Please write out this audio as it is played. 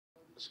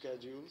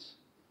schedules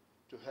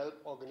to help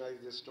organize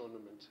this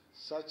tournament.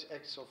 Such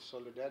acts of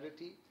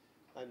solidarity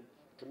and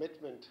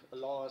commitment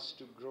allow us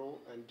to grow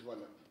and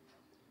develop.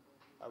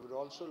 I would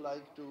also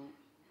like to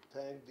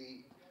thank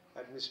the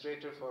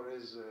administrator for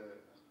his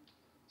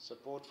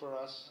support for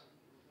us,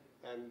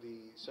 and the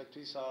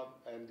Secretary Saab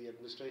and the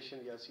administration,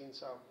 Yasin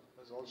Saab,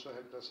 has also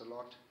helped us a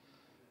lot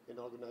in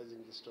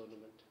organizing this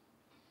tournament.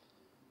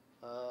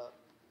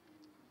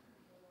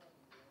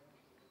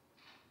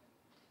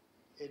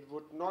 It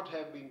would not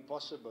have been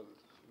possible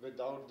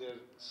without their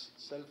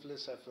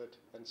selfless effort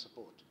and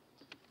support.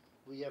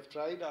 We have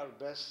tried our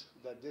best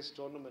that this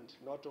tournament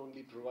not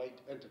only provide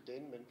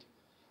entertainment,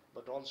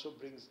 but also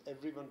brings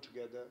everyone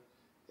together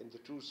in the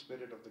true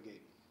spirit of the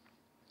game.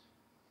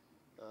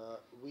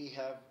 We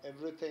have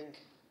everything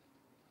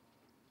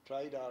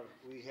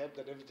we hope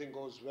that everything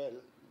goes well,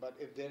 but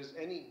if there is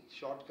any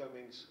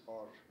shortcomings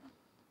or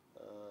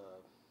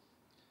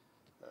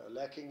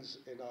lackings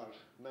in our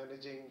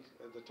managing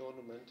the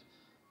tournament,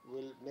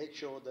 we'll make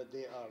sure that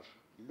they are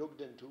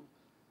looked into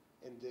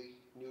in the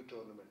new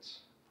tournaments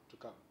to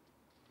come.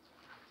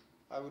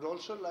 I would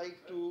also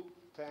like to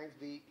thank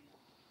the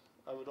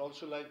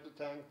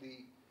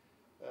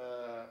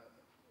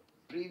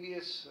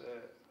previous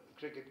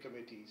cricket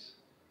committees,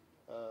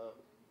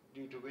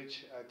 due to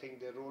which I think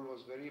their role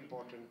was very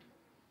important,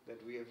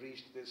 that we have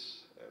reached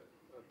this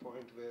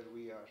point where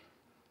we are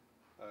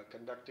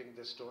conducting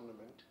this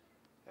tournament,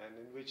 and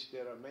in which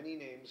there are many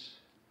names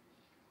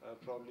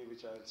probably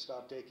which I'll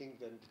start taking,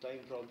 then the time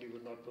probably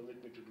would not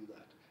permit me to do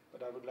that.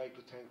 But I would like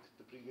to thank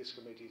the previous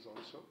committees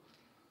also,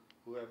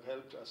 who have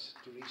helped us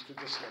to reach to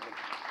this level.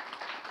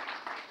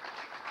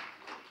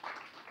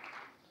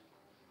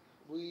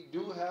 We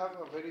do have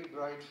a very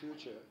bright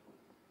future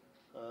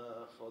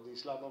for the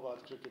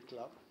Islamabad Cricket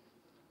Club.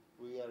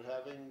 We are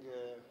having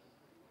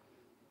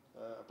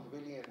a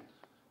pavilion,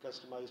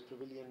 customized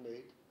pavilion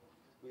made.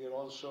 We are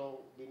also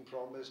being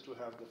promised to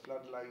have the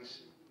floodlights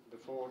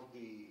before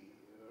the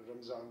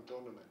Ramzan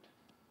tournament.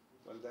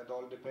 Well, that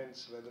all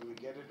depends whether we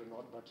get it or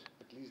not, but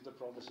at least the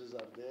promises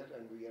are there,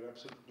 and we are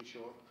absolutely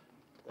sure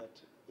that,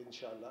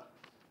 inshallah,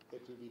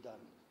 it will be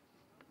done.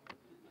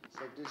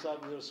 Secretary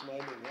Saab, you are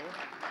smiling, huh?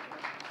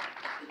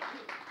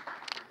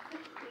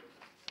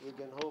 We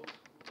can hope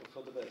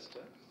for the best.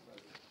 Huh?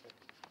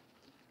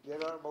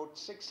 There are about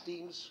 6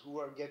 teams who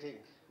are getting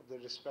the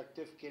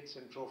respective kits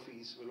and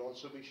trophies will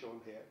also be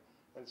shown here,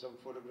 and some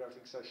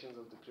photographic sessions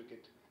of the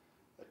cricket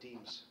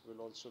teams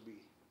will also be,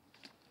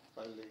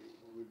 finally,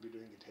 we'll be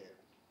doing it here.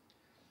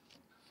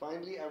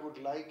 Finally, I would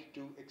like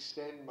to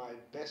extend my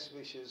best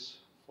wishes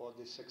for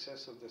the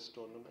success of this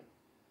tournament.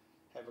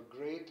 Have a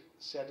great,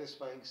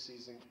 satisfying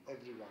season,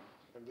 everyone,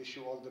 and wish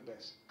you all the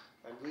best.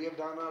 And we have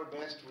done our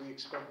best. We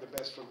expect the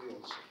best from you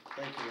also.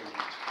 Thank you very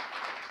much.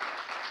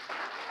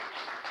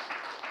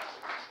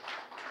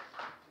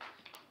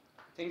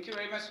 Thank you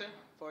very much, sir,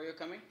 for your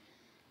coming.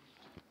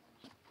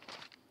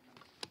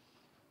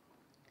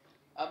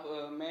 अब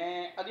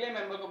मैं अगले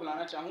member को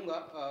बुलाना चाहूँगा.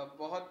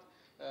 बहुत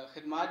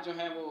खिदमात जो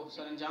हैं वो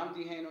सरअंजाम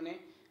दी हैं इन्होंने,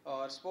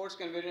 और स्पोर्ट्स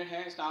कन्वीनर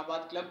हैं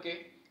इस्लामाबाद क्लब के.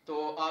 तो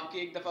आपकी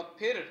एक दफ़ा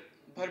फिर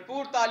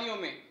भरपूर तालियों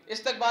में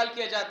इस्तकबाल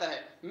किया जाता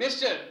है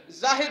मिस्टर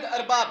जाहिद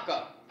अरबाब का.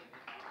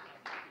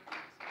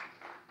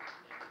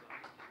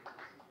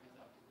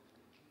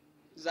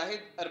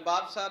 जाहिद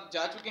अरबाब साहब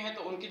जा चुके हैं,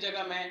 तो उनकी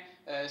जगह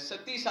मैं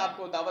सत्ती साहब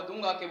को दावत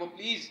दूंगा कि वो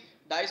प्लीज़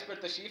डाइस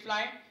पर तशरीफ़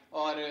लाएं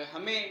और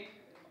हमें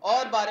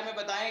और बारे में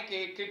बताएं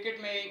कि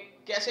क्रिकेट में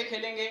कैसे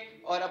खेलेंगे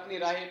और अपनी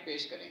राहें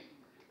पेश करें.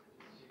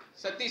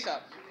 सत्ती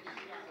साहब.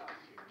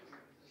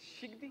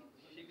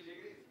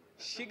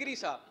 शिगरी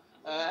साहब.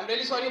 I'm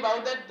really sorry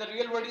about that. The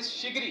real word is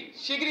शिगरी.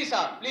 शिगरी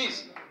साहब,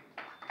 प्लीज़.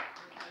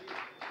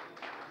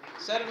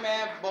 सर,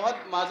 मैं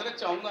बहुत माजरत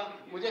चाहूँगा,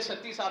 मुझे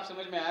सत्ती साहब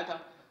समझ में आया था,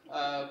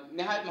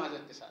 निहायत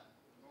माजरत के साथ.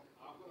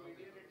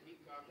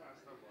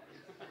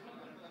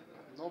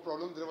 No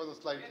problem, there was a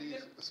slightly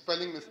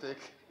spelling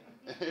mistake.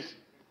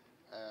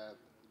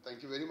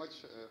 Thank you very much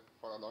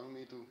for allowing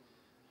me to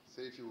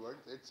say a few words.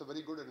 It's a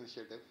very good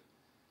initiative,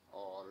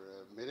 और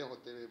मेरे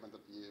होते हुए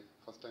मतलब ये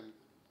first time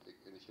एक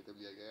initiative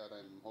लिया गया, और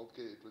I hope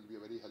कि it will be a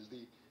very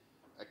healthy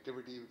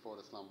activity for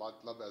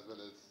Islamabad club as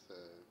well as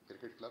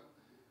cricket club.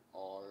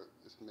 और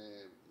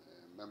इसमें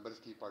members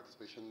की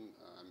participation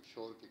I'm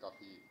sure कि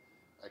काफ़ी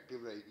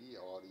active रहेगी,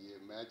 और ये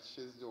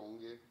matches जो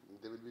होंगे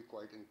they will be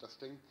quite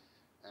interesting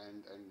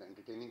and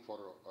entertaining for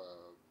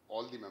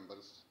all the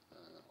members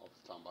of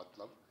Islamabad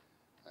club.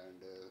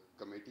 And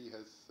committee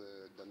has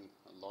done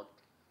a lot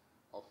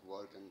of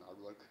work and hard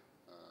work.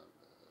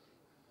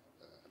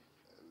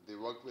 They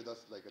work with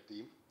us like a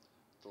team,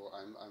 so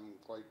I'm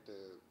quite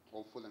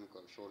hopeful and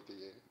sure that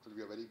it will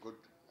be a very good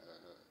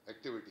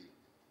activity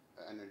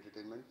and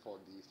entertainment for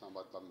the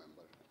Islamabad club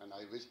member, and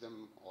I wish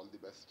them all the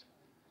best.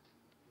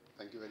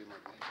 Thank you very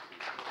much.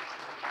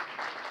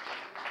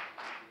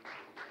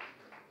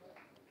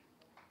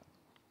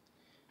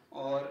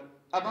 और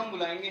अब हम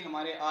बुलाएंगे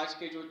हमारे आज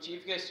के जो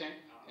chief guest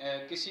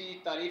हैं, किसी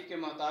तारीफ के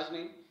मोहताज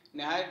नहीं,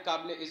 नहायत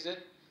काबिल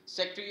इज़्ज़त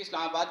secretary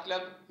Islamabad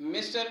club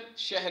mister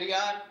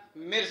Shahryar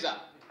Mirza.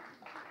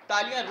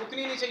 तालियां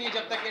रुकनी नहीं चाहिए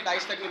जब तक ये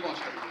डाइस तक नहीं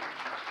पहुंचते।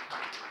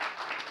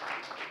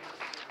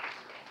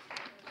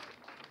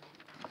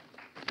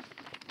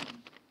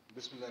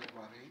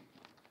 Bismillahirrahmanirrahim.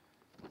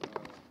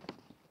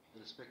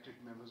 Respected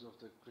members of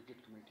the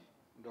Cricket Committee,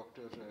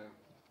 Dr.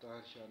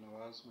 Tahir Shah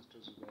Nawaz, Mr.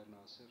 Zubair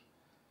Nasir,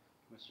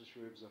 Mr.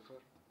 Shoaib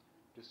Zafar,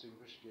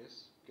 distinguished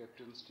guests,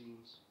 captains,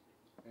 teams,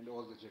 and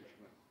all the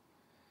gentlemen.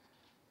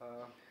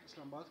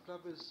 Islamabad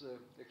Club is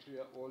actually,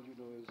 all you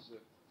know, is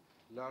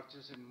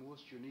largest and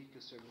most unique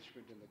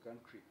establishment in the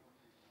country,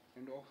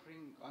 and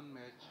offering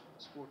unmatched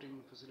sporting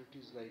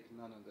facilities like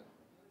none other.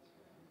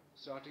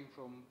 Starting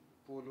from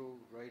polo,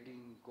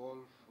 riding,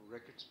 golf,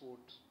 racket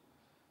sports,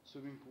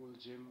 swimming pool,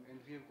 gym, and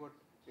we have got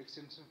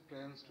extensive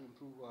plans to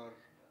improve our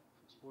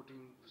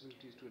sporting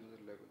facilities to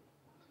another level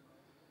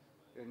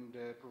and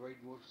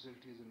provide more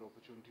facilities and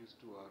opportunities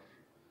to our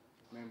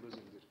members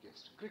and their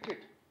guests.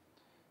 Cricket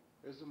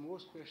is the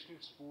most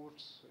passionate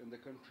sports in the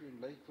country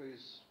and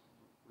likewise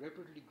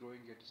rapidly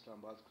growing at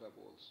Islamabad Club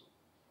also.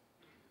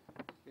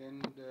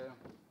 And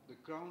the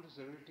ground is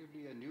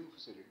relatively a new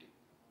facility,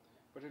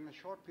 but in a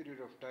short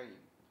period of time,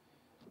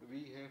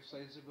 we have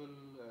sizable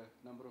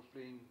number of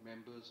playing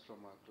members from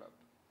our club.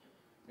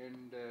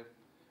 And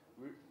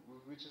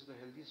which is the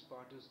healthiest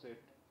part is that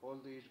all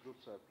the age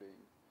groups are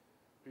playing.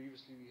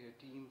 Previously we had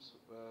teams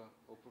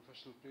of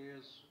professional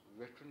players,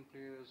 veteran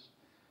players,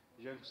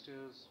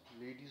 youngsters,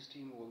 ladies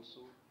team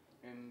also.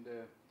 And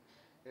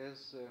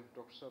as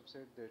Dr. Saab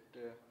said that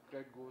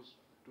credit goes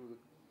to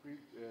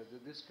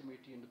this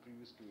committee and the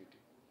previous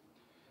committee.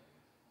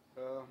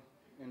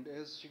 And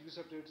as Shigri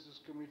Saab said, this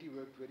committee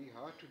worked very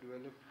hard to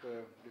develop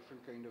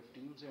different kind of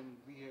teams, and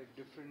we had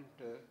different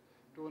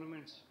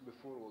tournaments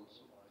before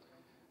also.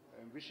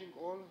 I'm wishing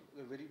all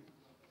the very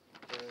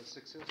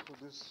success for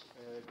this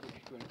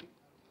 2020,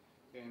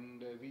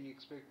 and we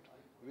expect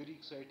very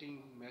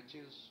exciting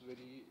matches,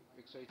 very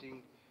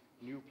exciting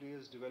new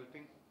players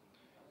developing.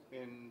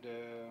 And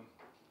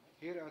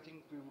here I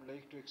think we would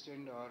like to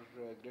extend our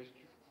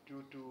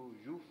gratitude to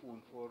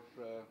UFON for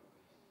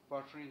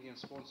partnering and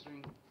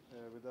sponsoring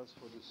with us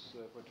for this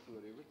particular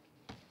event.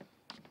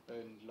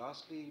 And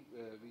lastly,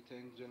 we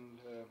thank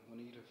General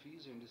Munir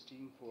Hafiz and his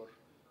team for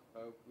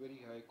a very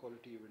high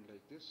quality event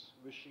like this.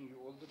 Wishing you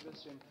all the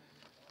best. And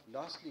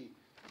lastly,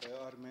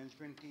 our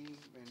management team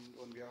and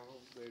on behalf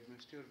of the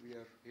administrator, we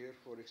are here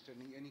for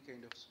extending any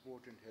kind of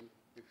support and help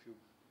if you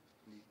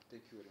need.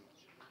 Thank you very much.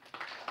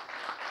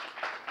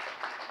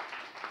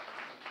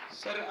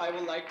 Sir, I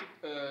would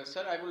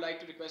like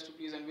to request to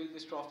please unveil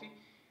this trophy,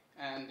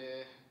 and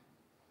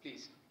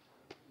please.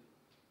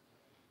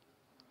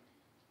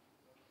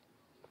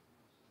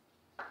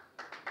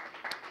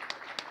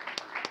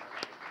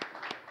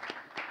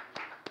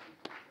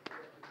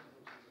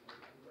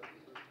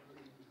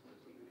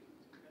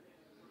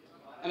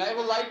 And I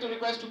would like to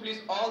request to please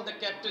all the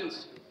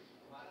captains.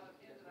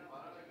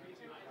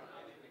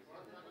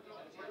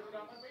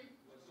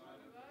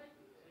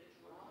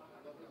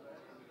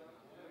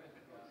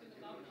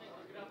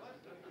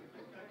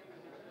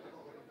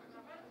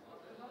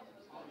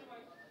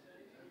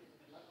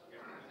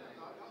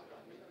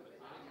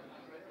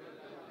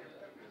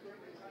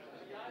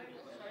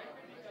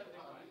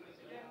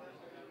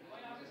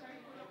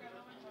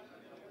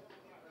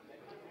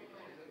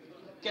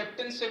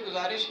 Captain से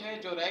गुजारिश है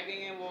जो रह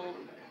गई हैं वो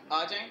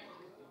आ जाएं।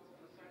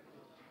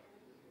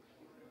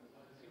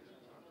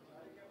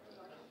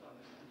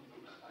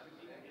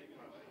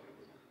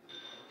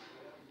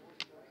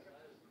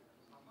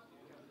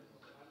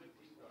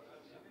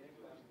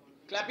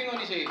 Clapping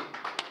होनी चाहिए।